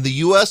 In the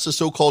U.S., a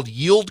so-called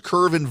yield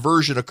curve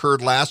inversion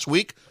occurred last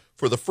week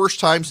for the first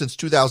time since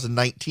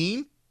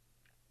 2019,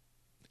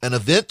 an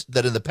event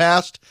that in the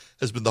past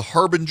has been the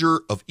harbinger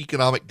of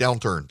economic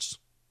downturns.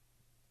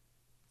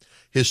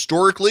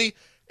 Historically,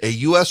 a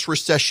U.S.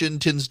 recession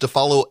tends to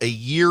follow a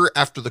year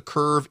after the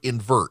curve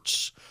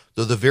inverts,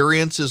 though the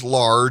variance is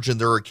large and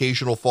there are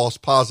occasional false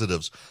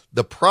positives.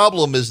 The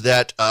problem is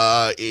that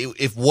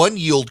if one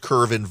yield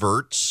curve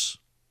inverts,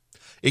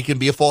 it can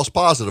be a false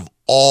positive.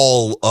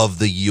 All of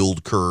the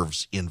yield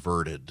curves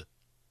inverted.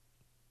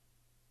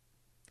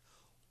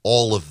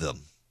 All of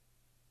them.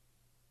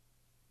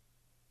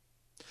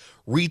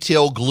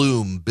 Retail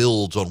gloom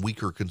builds on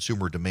weaker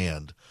consumer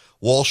demand.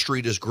 Wall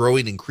Street is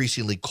growing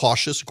increasingly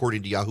cautious,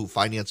 according to Yahoo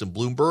Finance and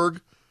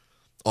Bloomberg,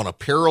 on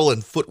apparel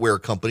and footwear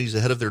companies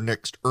ahead of their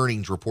next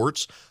earnings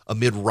reports,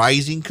 amid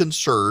rising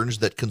concerns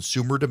that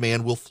consumer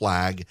demand will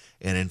flag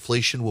and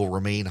inflation will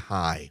remain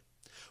high.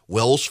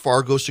 Wells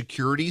Fargo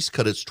Securities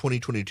cut its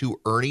 2022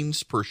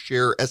 earnings per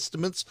share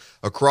estimates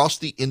across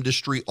the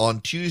industry on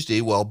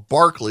Tuesday, while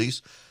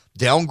Barclays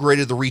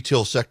downgraded the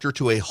retail sector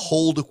to a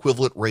hold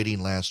equivalent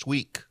rating last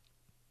week.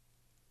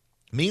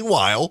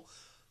 Meanwhile,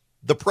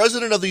 the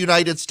President of the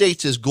United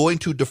States is going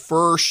to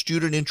defer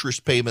student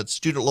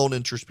loan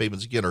interest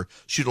payments again, or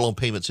student loan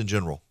payments in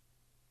general.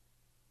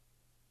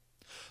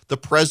 The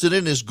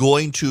President is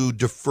going to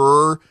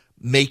defer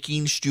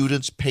making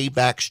students pay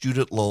back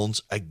student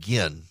loans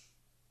again.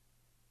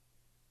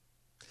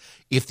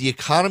 If the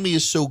economy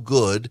is so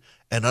good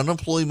and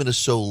unemployment is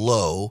so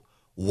low,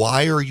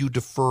 why are you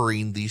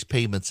deferring these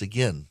payments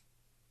again?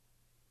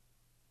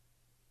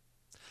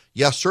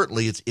 Yeah,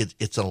 certainly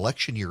it's an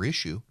election year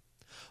issue.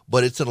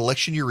 But it's an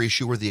election year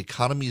issue where the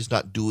economy is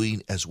not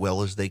doing as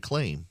well as they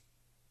claim.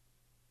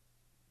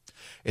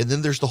 And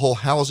then there's the whole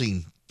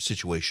housing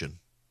situation.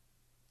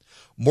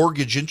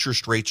 Mortgage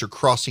interest rates are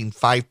crossing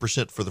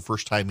 5% for the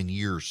first time in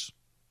years.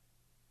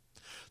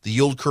 The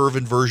yield curve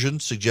inversion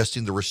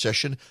suggesting the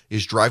recession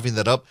is driving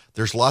that up.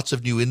 There's lots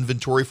of new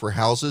inventory for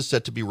houses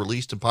set to be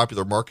released in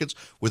popular markets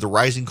with a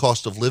rising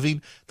cost of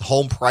living. The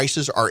home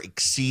prices are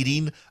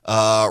exceeding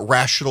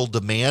rational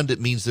demand.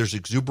 It means there's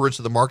exuberance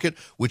in the market,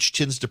 which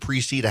tends to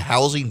precede a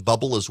housing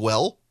bubble as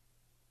well.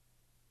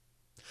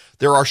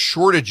 There are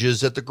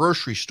shortages at the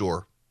grocery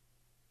store.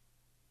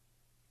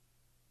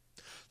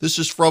 This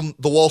is from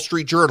the Wall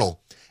Street Journal.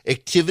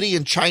 Activity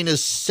in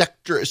China's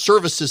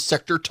services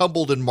sector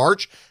tumbled in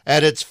March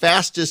at its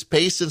fastest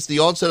pace since the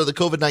onset of the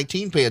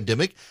COVID-19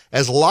 pandemic,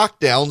 as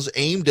lockdowns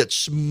aimed at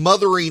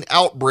smothering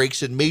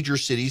outbreaks in major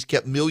cities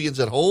kept millions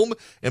at home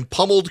and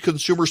pummeled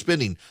consumer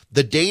spending.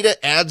 The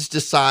data adds to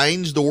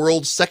signs the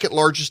world's second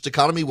largest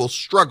economy will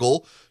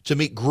struggle to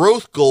meet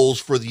growth goals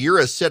for the year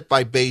as set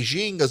by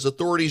Beijing as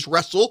authorities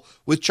wrestle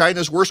with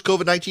China's worst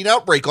COVID-19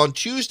 outbreak. On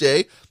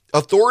Tuesday,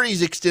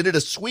 authorities extended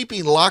a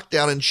sweeping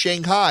lockdown in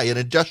Shanghai, an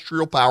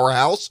industrial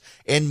powerhouse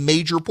and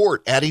major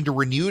port, adding to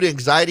renewed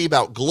anxiety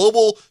about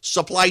global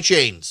supply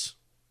chains.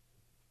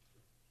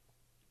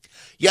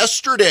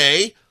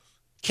 Yesterday,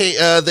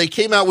 they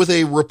came out with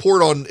a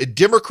report on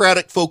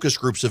Democratic focus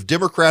groups of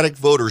Democratic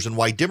voters and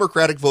why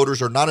Democratic voters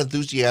are not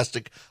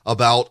enthusiastic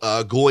about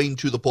going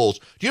to the polls.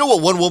 Do you know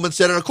what one woman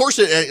said? And of course,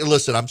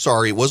 listen, I'm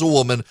sorry, it was a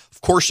woman.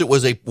 Of course, it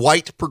was a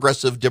white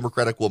progressive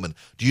Democratic woman.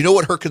 Do you know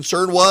what her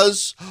concern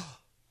was?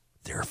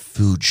 There are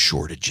food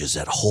shortages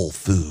at Whole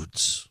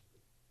Foods.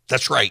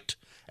 That's right.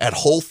 At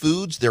Whole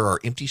Foods, there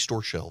are empty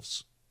store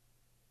shelves.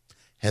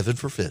 Heaven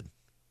forbid.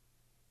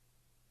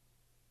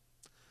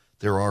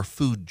 There are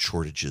food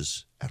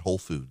shortages at Whole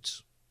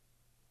Foods.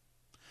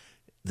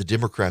 The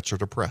Democrats are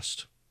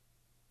depressed.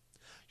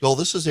 Y'all,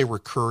 this is a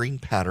recurring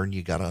pattern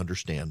you got to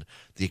understand.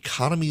 The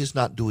economy is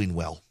not doing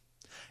well.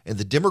 And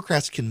the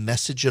Democrats can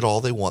message it all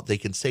they want. They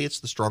can say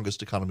it's the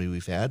strongest economy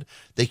we've had.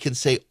 They can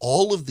say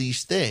all of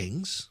these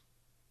things.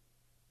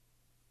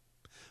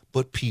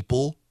 But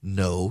people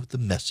know the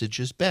message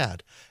is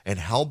bad. And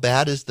how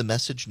bad is the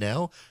message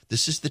now?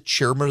 This is the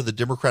chairman of the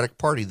Democratic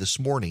Party this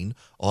morning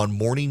on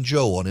Morning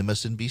Joe on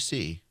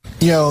MSNBC.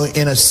 You know,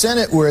 in a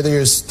Senate where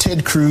there's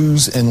Ted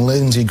Cruz and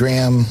Lindsey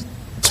Graham,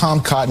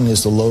 Tom Cotton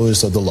is the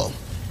lowest of the low.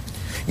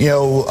 You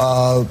know,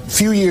 a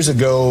few years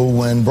ago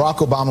when Barack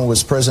Obama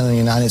was president of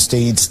the United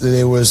States,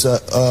 there was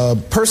a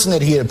person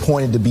that he had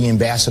appointed to be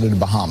ambassador to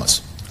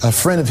Bahamas, a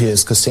friend of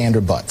his,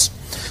 Cassandra Butts.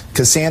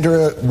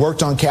 Cassandra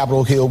worked on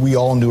Capitol Hill. We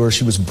all knew her.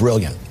 She was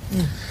brilliant.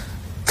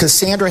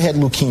 Cassandra had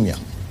leukemia.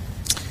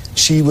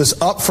 She was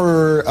up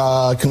for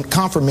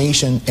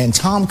confirmation, and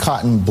Tom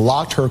Cotton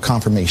blocked her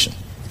confirmation.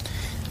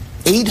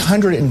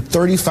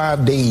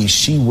 835 days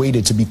she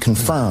waited to be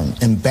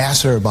confirmed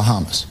ambassador of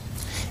Bahamas.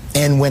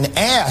 And when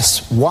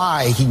asked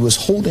why he was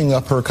holding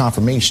up her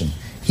confirmation,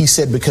 he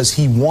said because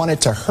he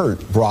wanted to hurt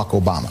Barack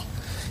Obama.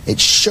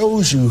 It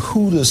shows you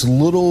who this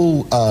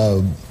little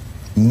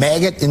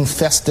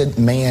maggot-infested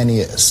man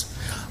is.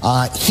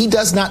 He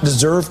does not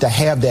deserve to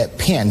have that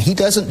pen. He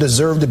doesn't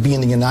deserve to be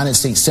in the United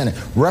States Senate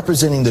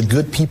representing the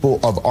good people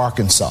of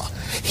Arkansas.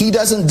 He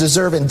doesn't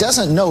deserve and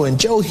doesn't know, and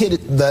Joe hit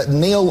the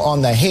nail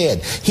on the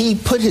head. He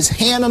put his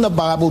hand on the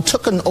Bible,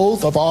 took an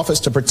oath of office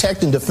to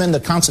protect and defend the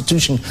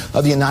Constitution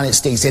of the United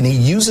States, and he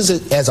uses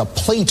it as a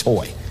play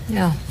toy.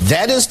 Yeah.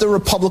 That is the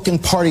Republican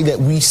Party that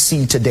we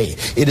see today.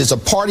 It is a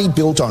party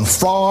built on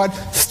fraud,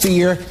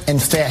 fear,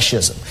 and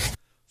fascism.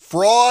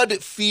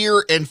 Fraud,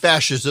 fear, and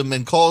fascism,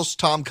 and calls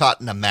Tom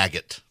Cotton a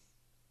maggot,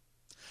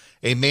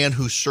 a man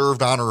who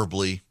served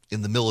honorably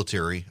in the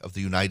military of the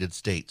United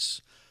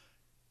States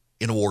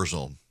in a war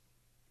zone.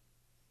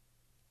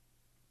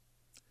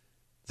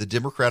 The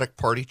Democratic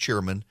Party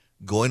chairman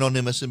going on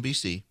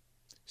MSNBC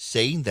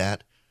saying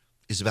that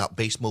is about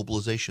base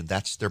mobilization.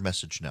 That's their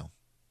message now.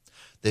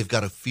 They've got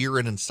to fear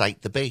and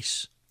incite the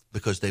base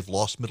because they've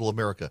lost middle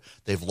America.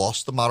 They've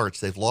lost the moderates.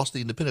 They've lost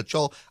the independents.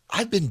 Y'all,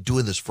 I've been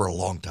doing this for a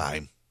long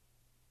time.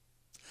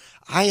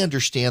 I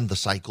understand the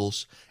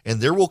cycles,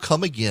 and there will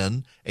come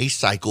again a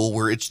cycle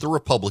where it's the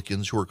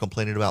Republicans who are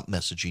complaining about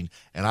messaging.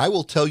 And I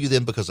will tell you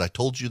then, because I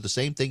told you the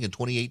same thing in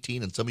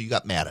 2018, and some of you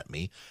got mad at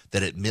me,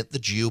 that it meant the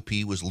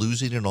GOP was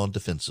losing and on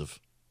defensive,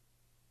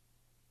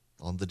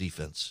 on the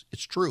defense.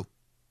 It's true.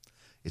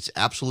 It's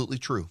absolutely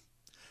true.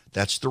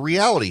 That's the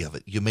reality of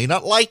it. You may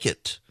not like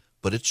it,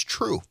 but it's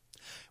true.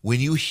 When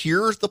you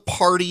hear the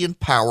party in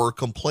power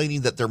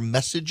complaining that their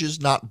message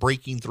is not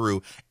breaking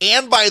through,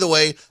 and by the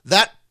way,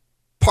 that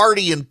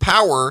party in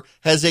power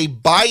has a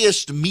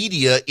biased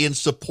media in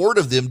support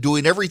of them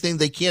doing everything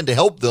they can to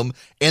help them,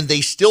 and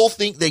they still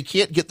think they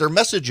can't get their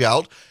message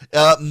out,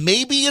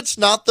 maybe it's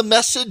not the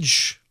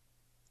message.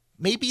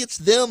 Maybe it's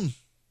them.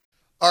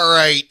 All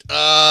right,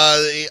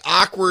 the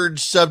awkward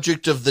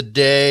subject of the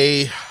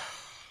day.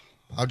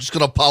 I'm just going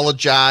to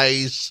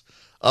apologize.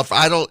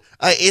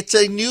 It's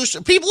a news.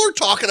 People are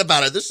talking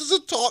about it. This is a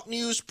talk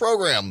news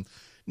program.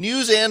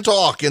 News and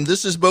talk, and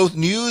this is both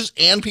news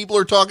and people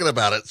are talking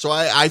about it. So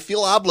I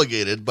feel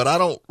obligated, but I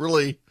don't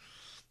really.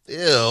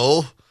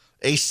 Ew.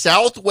 A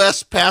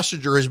Southwest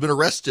passenger has been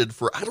arrested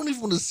for, I don't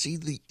even want to see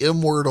the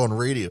M word on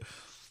radio.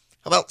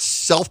 How about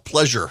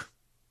self-pleasure?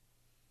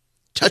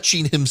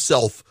 touching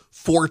himself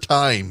 4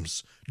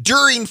 times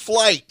during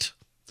flight.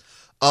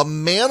 A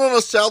man on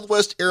a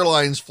Southwest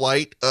Airlines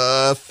flight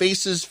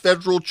faces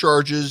federal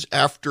charges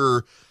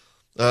after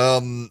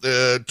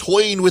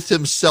toying with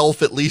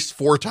himself at least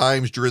 4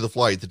 times during the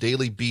flight. The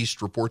Daily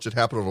Beast reports it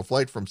happened on a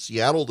flight from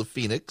Seattle to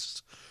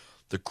Phoenix.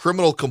 The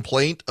criminal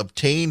complaint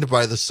obtained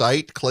by the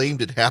site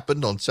claimed it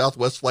happened on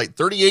Southwest Flight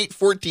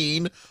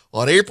 3814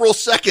 on April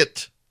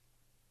 2nd.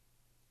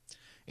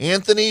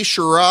 Anthony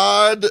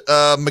Sherrod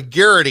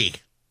McGarity,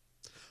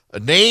 a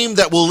name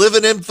that will live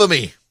in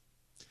infamy,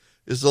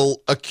 is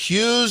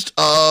accused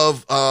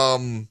of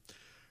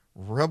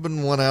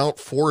rubbing one out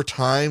 4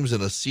 times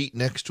in a seat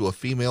next to a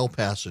female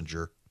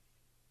passenger.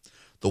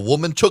 The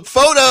woman took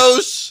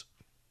photos.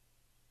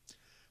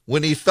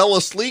 When he fell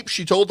asleep,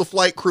 she told the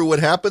flight crew what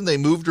happened. They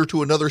moved her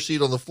to another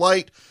seat on the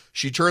flight.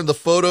 She turned the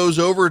photos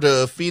over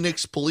to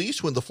Phoenix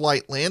police when the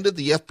flight landed.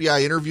 The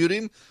FBI interviewed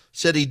him,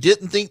 said he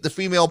didn't think the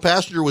female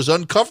passenger was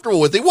uncomfortable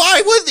with him.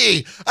 Why would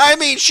he? I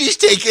mean, she's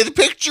taking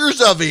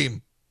pictures of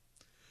him.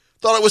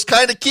 Thought it was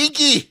kind of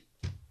kinky.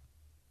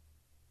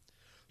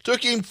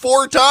 Took him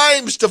 4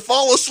 times to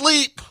fall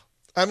asleep.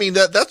 I mean,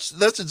 that's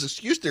his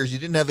excuse there is he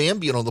didn't have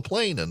Ambien on the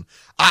plane. And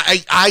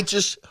I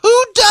just,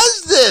 who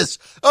does this?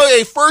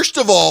 Okay, first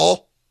of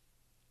all,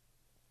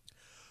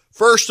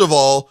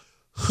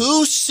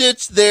 who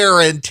sits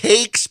there and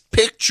takes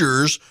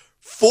pictures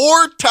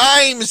 4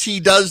 times he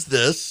does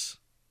this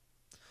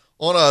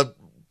on a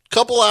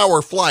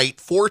couple-hour flight?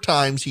 4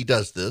 times he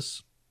does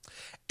this.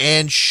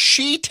 And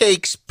she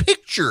takes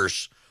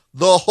pictures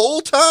the whole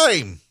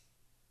time.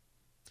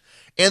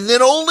 And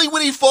then only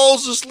when he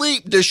falls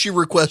asleep does she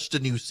request a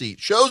new seat.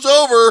 Show's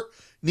over,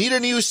 need a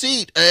new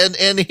seat. And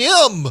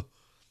him,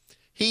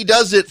 he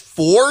does it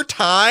 4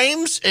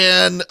 times.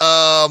 And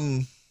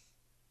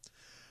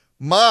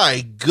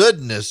my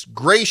goodness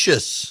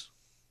gracious.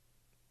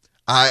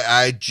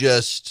 I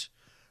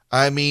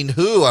mean,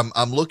 who?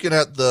 I'm looking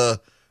at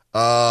the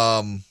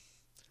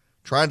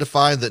trying to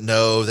find that.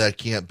 No, that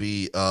can't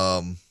be.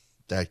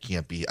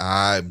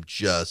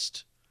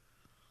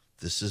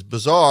 This is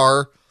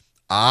bizarre.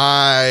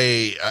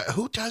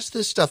 Who does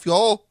this stuff,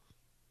 y'all?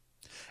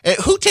 And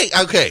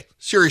okay,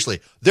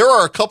 seriously, there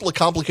are a couple of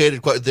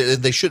complicated,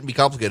 they shouldn't be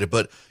complicated,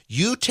 but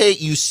you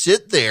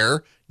sit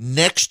there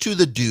next to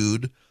the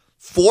dude,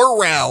 4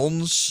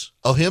 rounds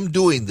of him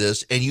doing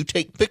this, and you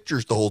take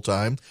pictures the whole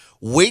time,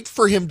 wait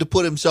for him to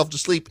put himself to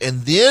sleep,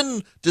 and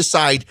then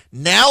decide,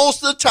 now's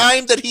the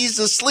time that he's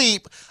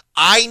asleep,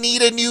 I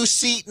need a new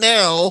seat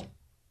now.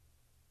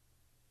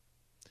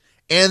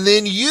 And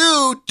then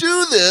you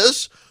do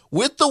this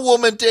with the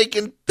woman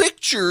taking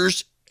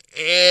pictures,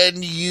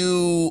 and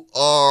you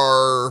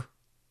are,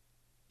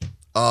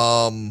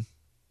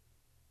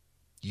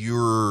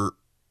 you're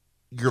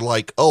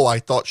like, oh, I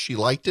thought she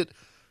liked it.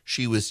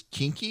 She was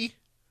kinky.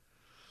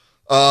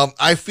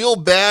 I feel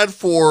bad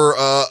for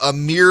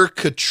Amir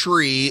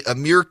Khatri.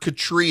 Amir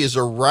Khatri is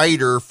a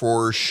writer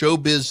for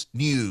Showbiz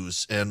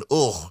News, and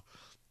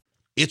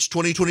it's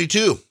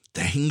 2022.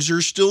 Things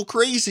are still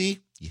crazy.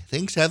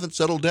 Things haven't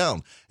settled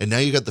down. And now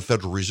you got the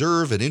Federal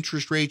Reserve and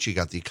interest rates. You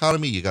got the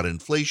economy. You got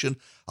inflation.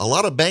 A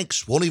lot of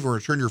banks won't even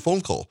return your phone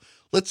call.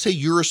 Let's say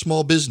you're a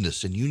small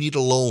business and you need a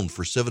loan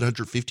for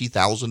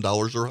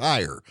 $750,000 or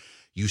higher.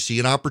 You see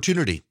an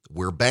opportunity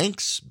where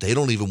banks, they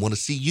don't even want to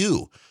see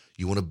you.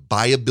 You want to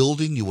buy a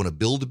building. You want to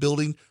build a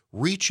building.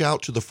 Reach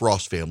out to the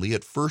Frost family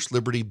at First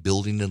Liberty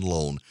Building and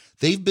Loan.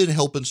 They've been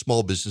helping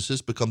small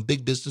businesses become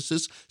big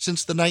businesses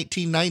since the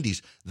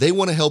 1990s. They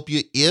want to help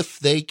you if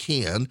they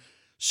can.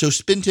 So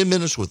spend 10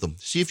 minutes with them.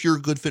 See if you're a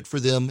good fit for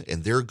them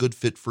and they're a good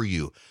fit for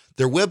you.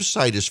 Their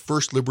website is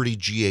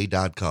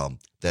firstlibertyga.com.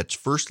 That's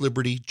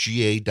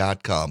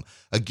firstlibertyga.com.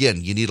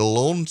 Again, you need a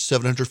loan,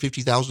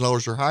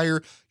 $750,000 or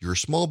higher. You're a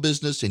small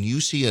business and you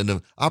see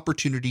an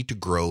opportunity to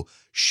grow.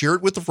 Share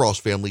it with the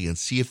Frost family and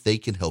see if they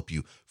can help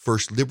you.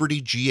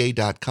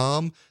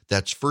 Firstlibertyga.com.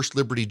 That's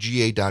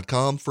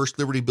firstlibertyga.com. First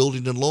Liberty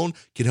Building and Loan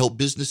can help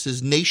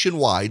businesses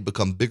nationwide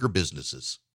become bigger businesses.